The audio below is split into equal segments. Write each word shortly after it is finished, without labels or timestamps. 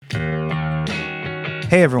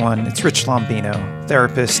Hey everyone, it's Rich Lombino,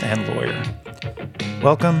 therapist and lawyer.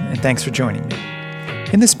 Welcome and thanks for joining me.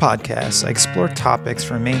 In this podcast, I explore topics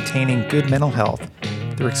for maintaining good mental health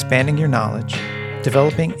through expanding your knowledge,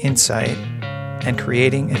 developing insight, and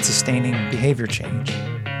creating and sustaining behavior change,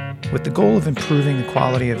 with the goal of improving the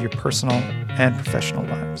quality of your personal and professional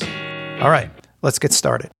lives. All right, let's get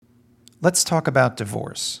started. Let's talk about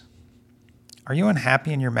divorce. Are you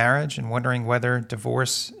unhappy in your marriage and wondering whether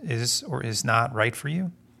divorce is or is not right for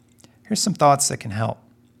you? Here's some thoughts that can help.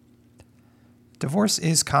 Divorce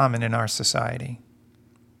is common in our society.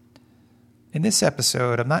 In this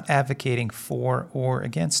episode, I'm not advocating for or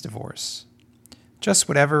against divorce, just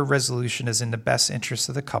whatever resolution is in the best interest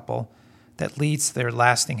of the couple that leads to their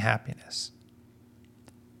lasting happiness.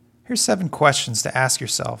 Here's 7 questions to ask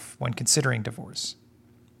yourself when considering divorce.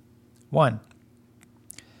 1.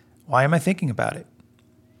 Why am I thinking about it?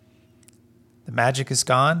 The magic is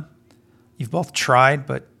gone. You've both tried,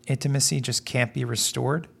 but intimacy just can't be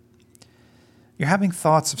restored. You're having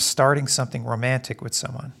thoughts of starting something romantic with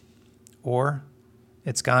someone. Or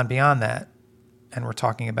it's gone beyond that, and we're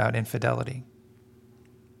talking about infidelity.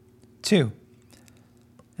 2.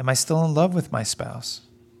 Am I still in love with my spouse?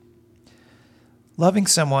 Loving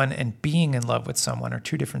someone and being in love with someone are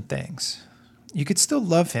 2 different things. You could still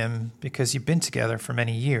love him because you've been together for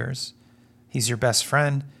many years. He's your best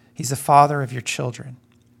friend. He's the father of your children.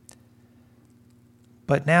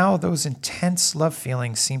 But now those intense love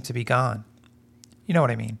feelings seem to be gone. You know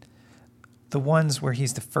what I mean? The ones where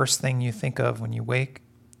he's the first thing you think of when you wake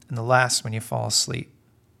and the last when you fall asleep.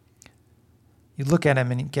 You look at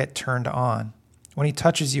him and you get turned on. When he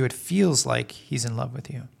touches you, it feels like he's in love with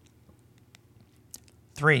you.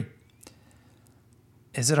 3.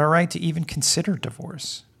 Is it all right to even consider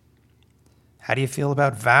divorce? How do you feel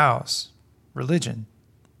about vows, religion,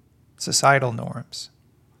 societal norms?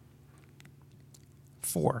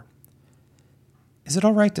 4. Is it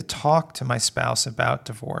all right to talk to my spouse about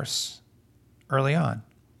divorce early on?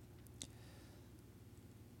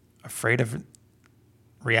 Afraid of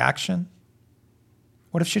reaction?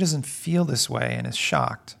 What if she doesn't feel this way and is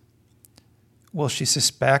shocked? Will she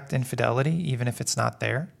suspect infidelity even if it's not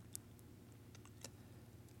there?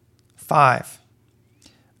 5.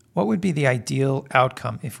 What would be the ideal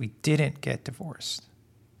outcome if we didn't get divorced?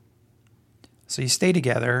 So you stay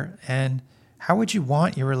together, and how would you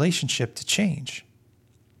want your relationship to change?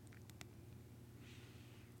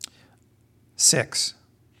 6.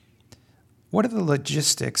 What are the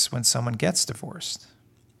logistics when someone gets divorced?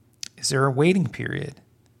 Is there a waiting period?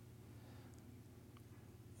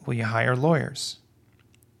 Will you hire lawyers?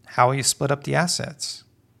 How will you split up the assets?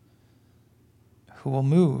 Who will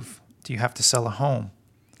move? Do you have to sell a home?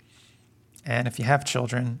 And if you have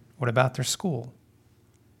children, what about their school?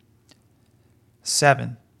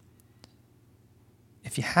 7.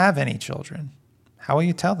 If you have any children, how will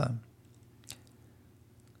you tell them?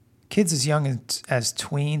 Kids as young as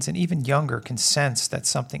tweens and even younger can sense that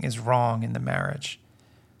something is wrong in the marriage.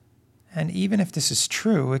 And even if this is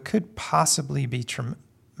true, it could possibly be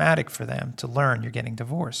traumatic for them to learn you're getting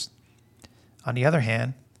divorced. On the other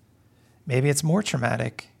hand, maybe it's more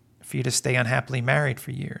traumatic for you to stay unhappily married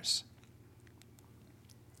for years.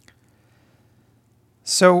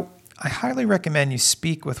 So I highly recommend you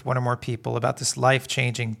speak with one or more people about this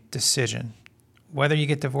life-changing decision, whether you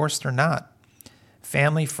get divorced or not.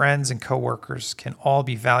 Family, friends, and coworkers can all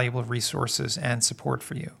be valuable resources and support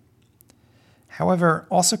for you. However,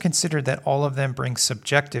 also consider that all of them bring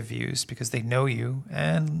subjective views because they know you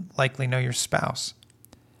and likely know your spouse.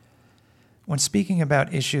 When speaking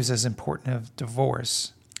about issues as important as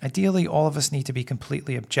divorce, ideally all of us need to be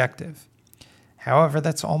completely objective. However,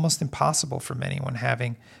 that's almost impossible for many when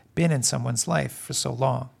having been in someone's life for so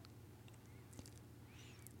long.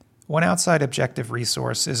 One outside objective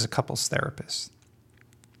resource is a couples therapist.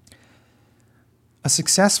 A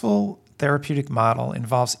successful therapeutic model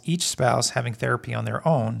involves each spouse having therapy on their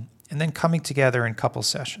own and then coming together in couple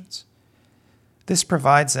sessions. This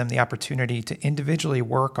provides them the opportunity to individually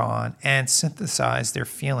work on and synthesize their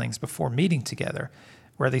feelings before meeting together,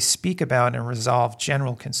 where they speak about and resolve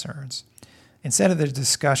general concerns, instead of the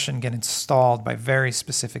discussion getting stalled by very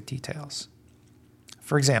specific details.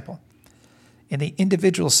 For example, in the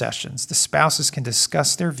individual sessions, the spouses can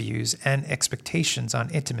discuss their views and expectations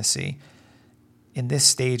on intimacy in this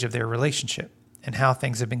stage of their relationship and how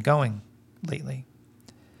things have been going lately.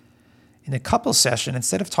 In the couple session,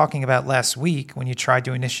 instead of talking about last week when you tried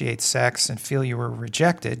to initiate sex and feel you were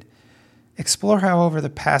rejected, explore how over the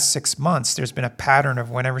past 6 months there's been a pattern of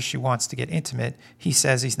whenever she wants to get intimate, he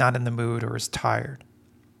says he's not in the mood or is tired.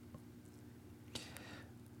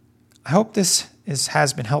 I hope this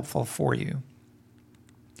has been helpful for you.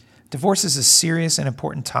 Divorce is a serious and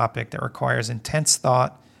important topic that requires intense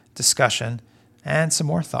thought, discussion, and some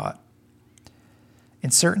more thought. In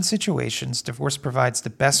certain situations, divorce provides the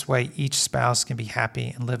best way each spouse can be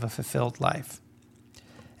happy and live a fulfilled life.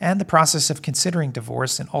 And the process of considering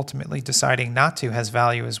divorce and ultimately deciding not to has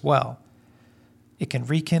value as well. It can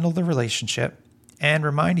rekindle the relationship and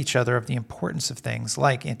remind each other of the importance of things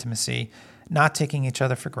like intimacy, not taking each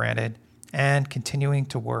other for granted, and continuing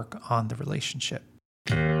to work on the relationship.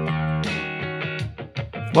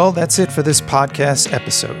 Well, that's it for this podcast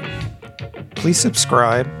episode. Please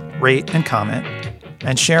subscribe, rate, and comment,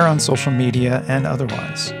 and share on social media and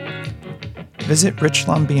otherwise. Visit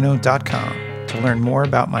richlombino.com to learn more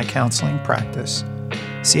about my counseling practice,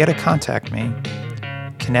 see how to contact me,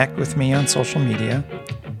 connect with me on social media,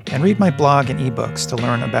 and read my blog and ebooks to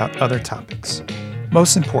learn about other topics.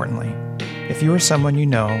 Most importantly, if you or someone you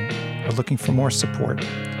know are looking for more support,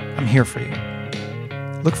 I'm here for you.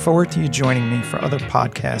 Look forward to you joining me for other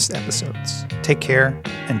podcast episodes. Take care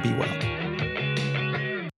and be well.